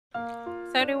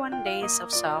31 Days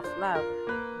of Self Love,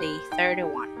 Day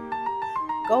 31.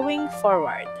 Going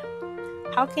forward,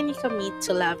 how can you commit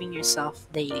to loving yourself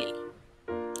daily?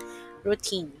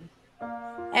 Routine.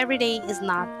 Every day is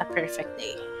not a perfect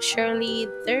day. Surely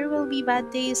there will be bad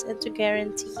days, and to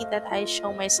guarantee that I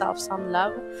show myself some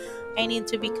love, I need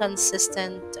to be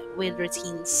consistent with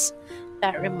routines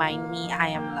that remind me I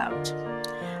am loved.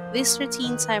 These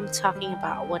routines I'm talking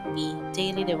about would be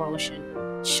daily devotion.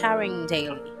 Showering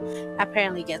daily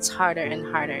apparently gets harder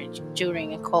and harder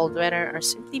during a cold weather or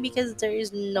simply because there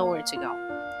is nowhere to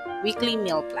go. Weekly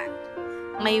meal plan.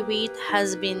 My weight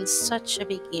has been such a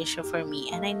big issue for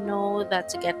me, and I know that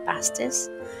to get past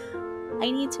this, I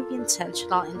need to be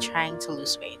intentional in trying to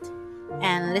lose weight.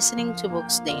 And listening to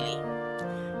books daily.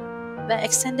 The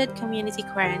extended community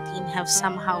quarantine have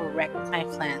somehow wrecked my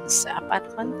plans,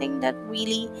 but one thing that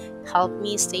really helped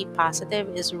me stay positive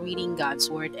is reading God's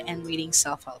Word and reading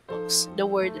self-help books. The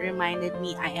Word reminded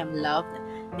me I am loved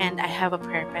and I have a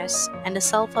purpose, and the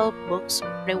self-help books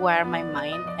rewire my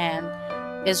mind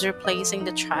and is replacing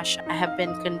the trash I have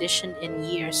been conditioned in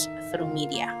years through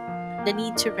media. The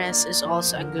need to rest is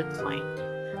also a good point.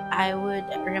 I would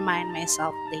remind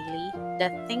myself daily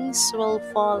that things will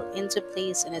fall into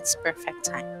place in its perfect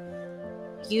time.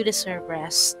 You deserve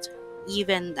rest,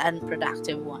 even the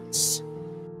unproductive ones.